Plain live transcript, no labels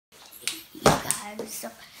So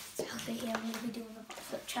over here I'm going to be doing a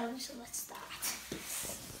flip challenge, so let's start.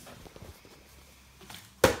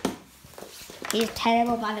 He's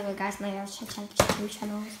terrible, by the way, guys. Now I have 2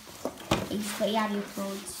 channels. He had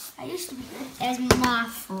uploads. I used to be good. There's my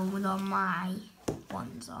phone with all my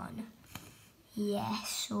ones on. Yeah,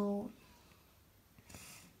 so...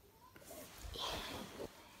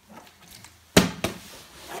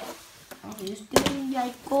 I'm just doing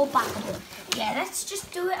like go back a bit. Yeah, let's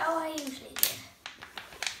just do it how I usually do.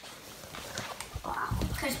 Wow.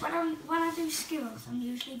 Because when I do skills, I'm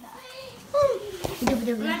usually better.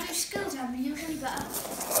 When I do skills, I'm usually better.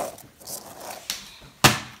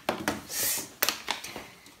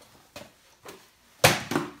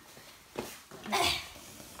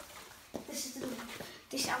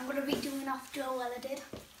 This I'm gonna be doing off Joe Weller did.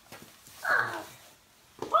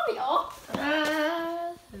 Probably all.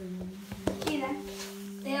 See you then.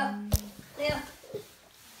 Leo. Leo.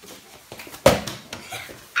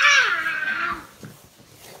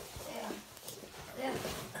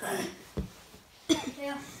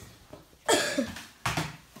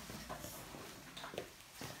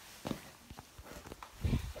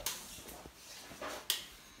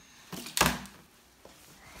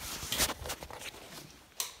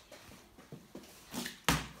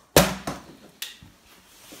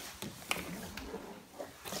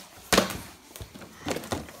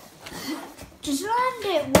 Just land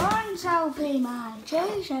it once, Alfie, man.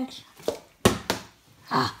 Jesus.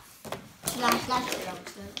 Slash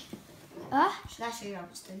Robinson. Slash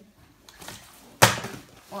Robinson.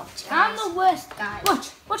 Watch, I'm the worst guy.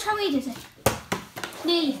 Watch how he does it.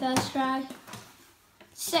 Nearly first try.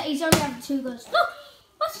 He's only having 2 goals. Look!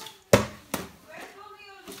 What?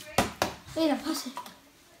 Wait, pass it.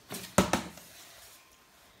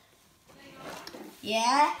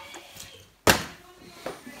 Yeah.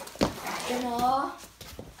 Oh!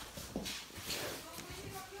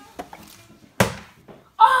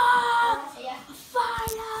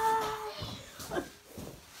 Fire!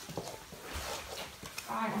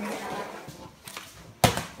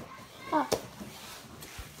 Oh,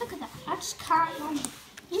 look at that. I just can't land.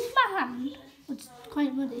 Use my hand. It's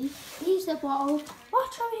quite muddy. Use the bottle.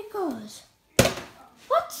 Watch how it goes.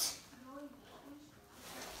 What?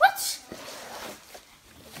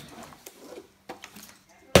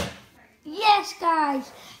 Yes,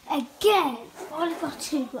 guys. Again. I've only got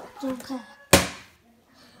 2 left. Okay.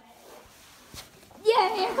 Yeah,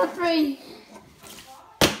 I got 3.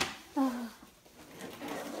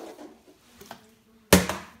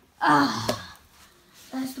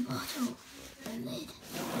 There's the bottle. The lid.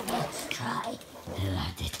 Let's try and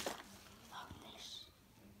land it on this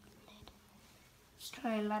lid. Let's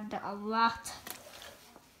try and land it on that.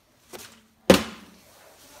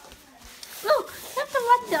 Look, I have to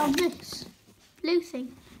land it on this blue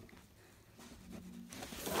thing.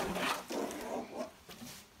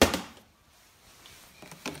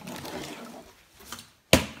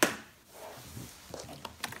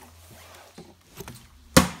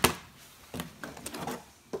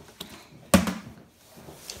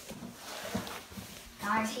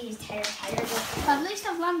 Guys, he's terrible. At least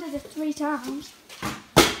I've landed it 3 times.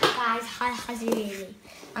 Guys, how has he really?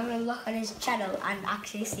 I'm going to look on his channel and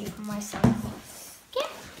actually see for myself. Yeah.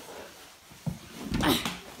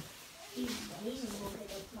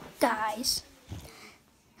 Guys,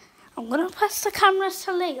 I'm going to pass the camera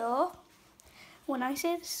to Leo. When I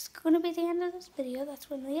say this is going to be the end of this video, that's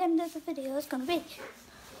when the end of the video is going to be.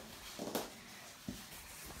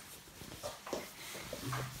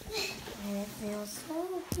 It feels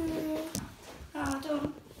so good. Oh,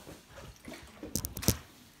 don't.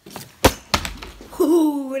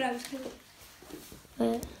 Ooh, that was good.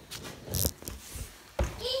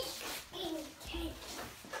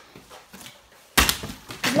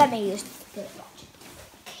 Let me just do it.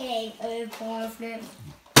 Okay, over flip.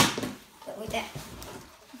 Put with that.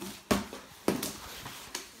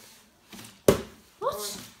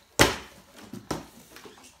 What?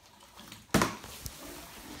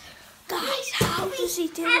 Guys, how does he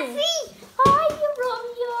do it? Hi, you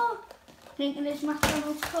Romeo. Thinking it's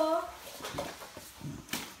McDonald's car.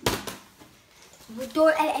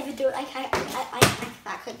 Don't ever do it like that.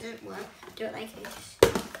 It doesn't work. Do it like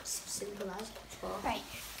it's simple as. Right,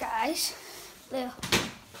 guys. Leo,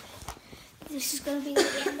 this is going to be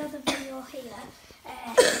the end of the video here.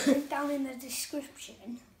 Link down in the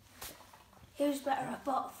description who's better at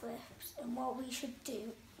bottle flips and what we should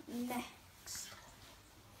do next.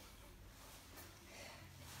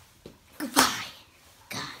 Goodbye.